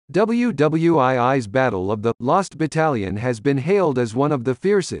WWII's Battle of the Lost Battalion has been hailed as one of the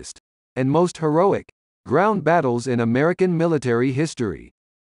fiercest and most heroic ground battles in American military history.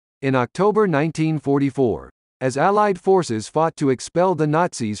 In October 1944, as Allied forces fought to expel the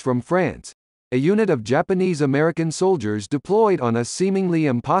Nazis from France, a unit of Japanese-American soldiers deployed on a seemingly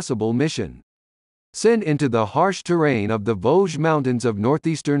impossible mission. Sent into the harsh terrain of the Vosges Mountains of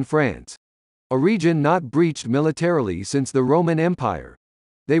northeastern France, a region not breached militarily since the Roman Empire,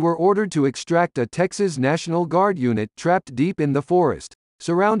 they were ordered to extract a Texas National Guard unit trapped deep in the forest,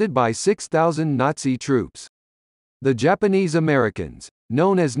 surrounded by 6,000 Nazi troops. The Japanese Americans,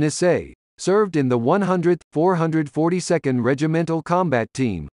 known as nissei, served in the 100th 442nd Regimental Combat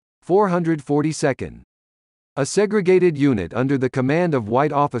Team, 442nd. A segregated unit under the command of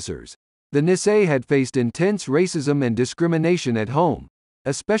white officers, the nissei had faced intense racism and discrimination at home,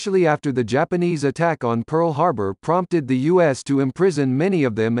 especially after the Japanese attack on Pearl Harbor prompted the U.S. to imprison many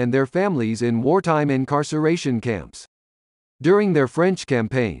of them and their families in wartime incarceration camps. During their French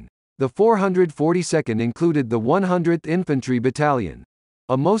campaign, the 442nd included the 100th Infantry Battalion,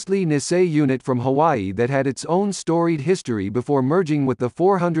 a mostly nissei unit from Hawaii that had its own storied history before merging with the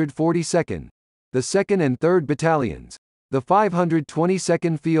 442nd, the 2nd and 3rd Battalions, the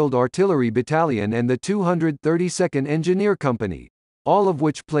 522nd Field Artillery Battalion and the 232nd Engineer Company, all of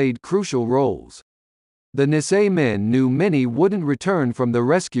which played crucial roles. The nissei men knew many wouldn't return from the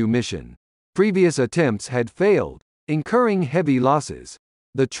rescue mission. Previous attempts had failed, incurring heavy losses.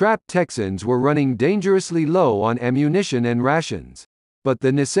 The trapped Texans were running dangerously low on ammunition and rations. But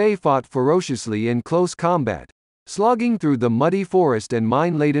the nissei fought ferociously in close combat, slogging through the muddy forest and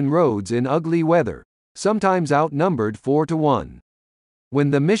mine-laden roads in ugly weather, sometimes outnumbered 4-1.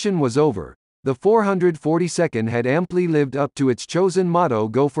 When the mission was over, the 442nd had amply lived up to its chosen motto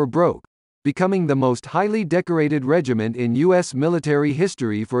 "Go for broke," becoming the most highly decorated regiment in U.S. military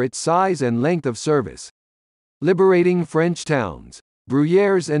history for its size and length of service. Liberating French towns,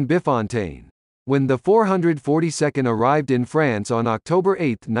 Bruyères and Bifontaine. When the 442nd arrived in France on October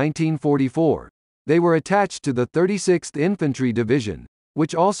 8, 1944, they were attached to the 36th Infantry Division,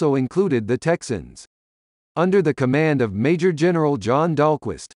 which also included the Texans. Under the command of Major General John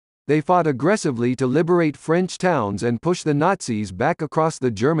Dahlquist, they fought aggressively to liberate French towns and push the Nazis back across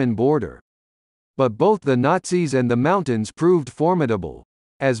the German border. But both the Nazis and the mountains proved formidable.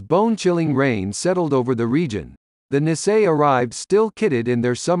 As bone-chilling rain settled over the region, the nissei arrived still kitted in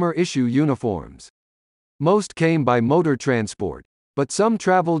their summer issue uniforms. Most came by motor transport, but some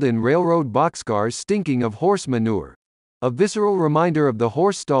traveled in railroad boxcars stinking of horse manure, a visceral reminder of the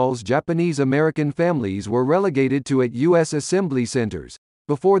horse stalls Japanese-American families were relegated to at U.S. assembly centers,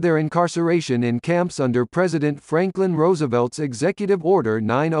 before their incarceration in camps under President Franklin Roosevelt's Executive Order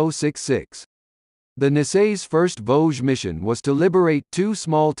 9066. The nissei's first Vosges mission was to liberate two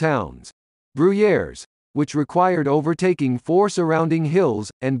small towns, Bruyères, which required overtaking 4 surrounding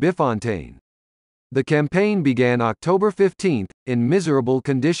hills, and Bifontaine. The campaign began October 15, in miserable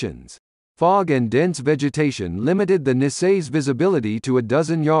conditions. Fog and dense vegetation limited the nissei's visibility to a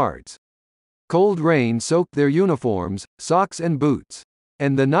dozen yards. Cold rain soaked their uniforms, socks and boots.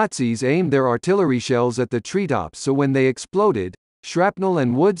 And the Nazis aimed their artillery shells at the treetops, so when they exploded, shrapnel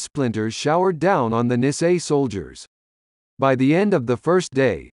and wood splinters showered down on the nissei soldiers. By the end of the first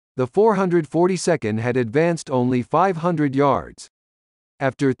day, the 442nd had advanced only 500 yards.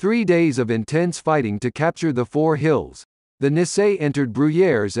 After 3 days of intense fighting to capture the 4 hills, the nissei entered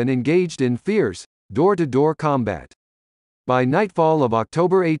Bruyères and engaged in fierce, door-to-door combat. By nightfall of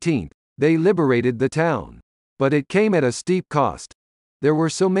October 18, they liberated the town. But it came at a steep cost. There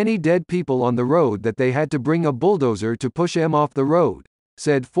were so many dead people on the road that they had to bring a bulldozer to push them off the road,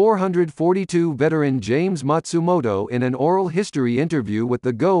 said 442 veteran James Matsumoto in an oral history interview with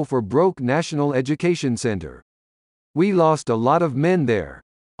the Go for Broke National Education Center. "We lost a lot of men there."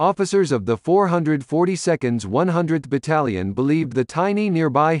 Officers of the 442nd's 100th Battalion believed the tiny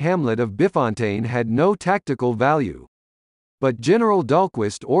nearby hamlet of Bifontaine had no tactical value. But General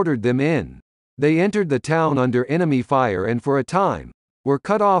Dahlquist ordered them in. They entered the town under enemy fire and for a time, were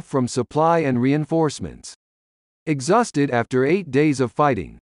cut off from supply and reinforcements. Exhausted after 8 days of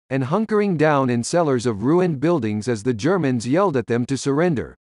fighting, and hunkering down in cellars of ruined buildings as the Germans yelled at them to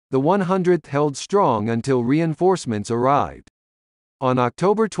surrender, the 100th held strong until reinforcements arrived. On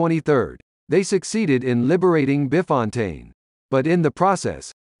October 23, they succeeded in liberating Bifontaine. But in the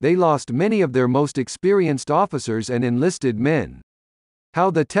process, they lost many of their most experienced officers and enlisted men. How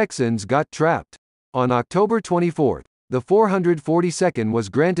the Texans got trapped. On October 24, the 442nd was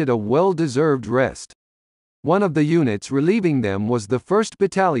granted a well-deserved rest. One of the units relieving them was the 1st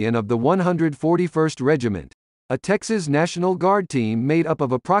Battalion of the 141st Regiment, a Texas National Guard team made up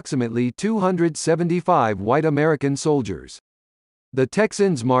of approximately 275 white American soldiers. The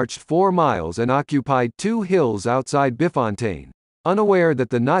Texans marched 4 miles and occupied 2 hills outside Bifontaine, unaware that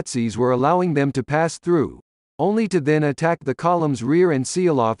the Nazis were allowing them to pass through, only to then attack the column's rear and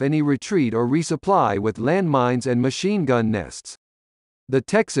seal off any retreat or resupply with landmines and machine gun nests. The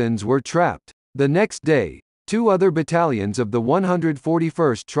Texans were trapped. The next day, 2 other battalions of the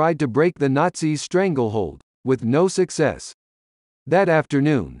 141st tried to break the Nazis' stranglehold, with no success. That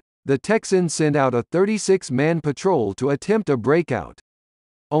afternoon, the Texans sent out a 36-man patrol to attempt a breakout.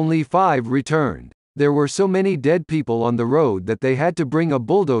 Only 5 returned. There were so many dead people on the road that they had to bring a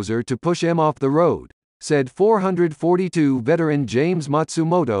bulldozer to push them off the road, said 442 veteran James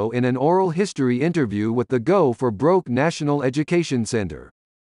Matsumoto in an oral history interview with the Go for Broke National Education Center.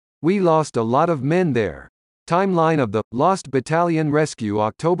 We lost a lot of men there. Timeline of the Lost Battalion Rescue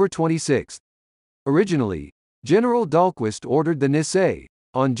October 26. Originally, General Dahlquist ordered the Nissei,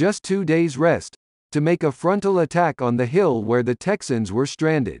 on just 2 days' rest, to make a frontal attack on the hill where the Texans were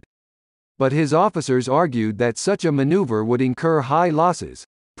stranded. But his officers argued that such a maneuver would incur high losses,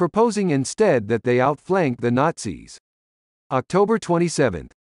 proposing instead that they outflank the Nazis. October 27.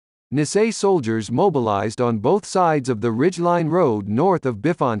 Nissei soldiers mobilized on both sides of the Ridgeline Road north of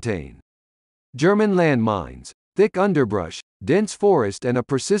Bifontaine. German landmines, thick underbrush, dense forest and a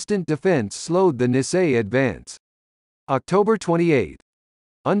persistent defense slowed the Nissei advance. October 28.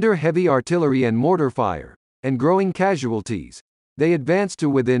 Under heavy artillery and mortar fire, and growing casualties, they advanced to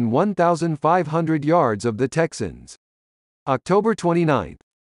within 1,500 yards of the Texans. October 29.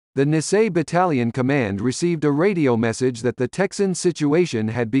 The Nissei Battalion Command received a radio message that the Texan situation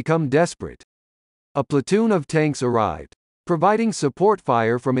had become desperate. A platoon of tanks arrived, providing support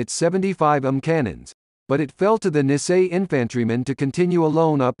fire from its 75 cannons, but it fell to the Nissei infantrymen to continue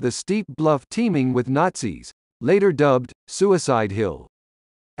alone up the steep bluff teeming with Nazis, later dubbed Suicide Hill.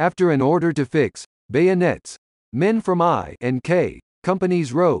 After an order to fix bayonets, men from I and K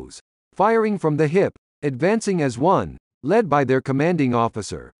companies rose, firing from the hip, advancing as one, led by their commanding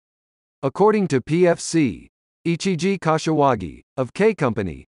officer. According to PFC, Ichiji Kashiwagi, of K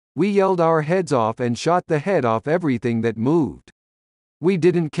Company, we yelled our heads off and shot the head off everything that moved. We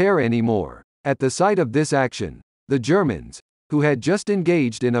didn't care anymore. At the sight of this action, the Germans, who had just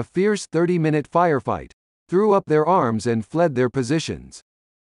engaged in a fierce 30-minute firefight, threw up their arms and fled their positions.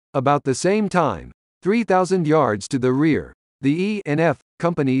 About the same time, 3,000 yards to the rear, the E and F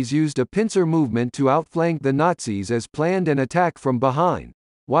companies used a pincer movement to outflank the Nazis as planned and attack from behind,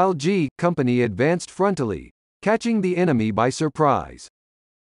 while G Company advanced frontally, catching the enemy by surprise.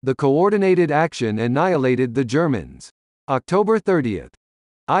 The coordinated action annihilated the Germans. October 30.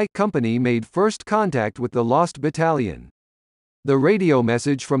 I Company made first contact with the lost battalion. The radio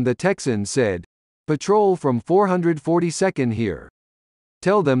message from the Texans said, "Patrol from 442nd here.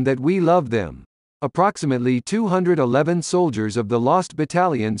 Tell them that we love them." Approximately 211 soldiers of the lost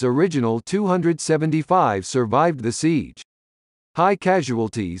battalion's original 275 survived the siege. High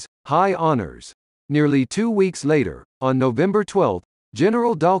casualties, high honors. Nearly 2 weeks later, on November 12,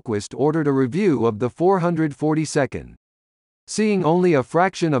 General Dahlquist ordered a review of the 442nd. Seeing only a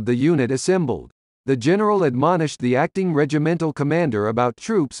fraction of the unit assembled, the general admonished the acting regimental commander about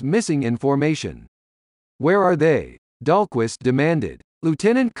troops missing in formation. "Where are they?" Dahlquist demanded.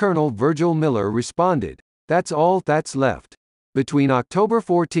 Lieutenant Colonel Virgil Miller responded, "That's all that's left." Between October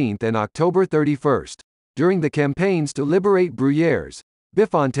 14 and October 31, during the campaigns to liberate Bruyères,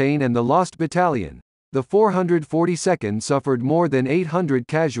 Bifontaine and the Lost Battalion, the 442nd suffered more than 800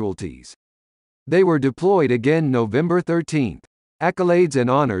 casualties. They were deployed again November 13. Accolades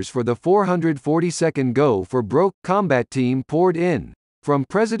and honors for the 442nd Go for Broke combat team poured in, from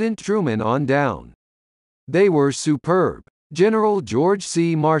President Truman on down. They were superb. General George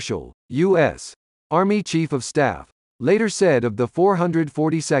C. Marshall, U.S. Army Chief of Staff, later said of the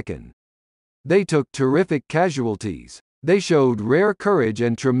 442nd, "They took terrific casualties. They showed rare courage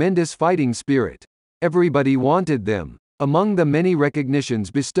and tremendous fighting spirit. Everybody wanted them." Among the many recognitions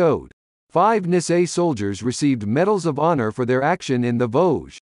bestowed, 5 Nissei soldiers received medals of honor for their action in the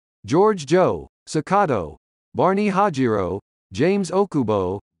Vosges: George Joe, Sakumoto, Barney Hajiro, James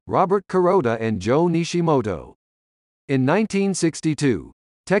Okubo, Robert Kuroda and Joe Nishimoto. In 1962,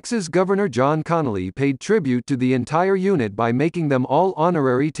 Texas Governor John Connally paid tribute to the entire unit by making them all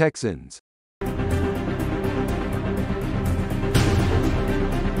honorary Texans.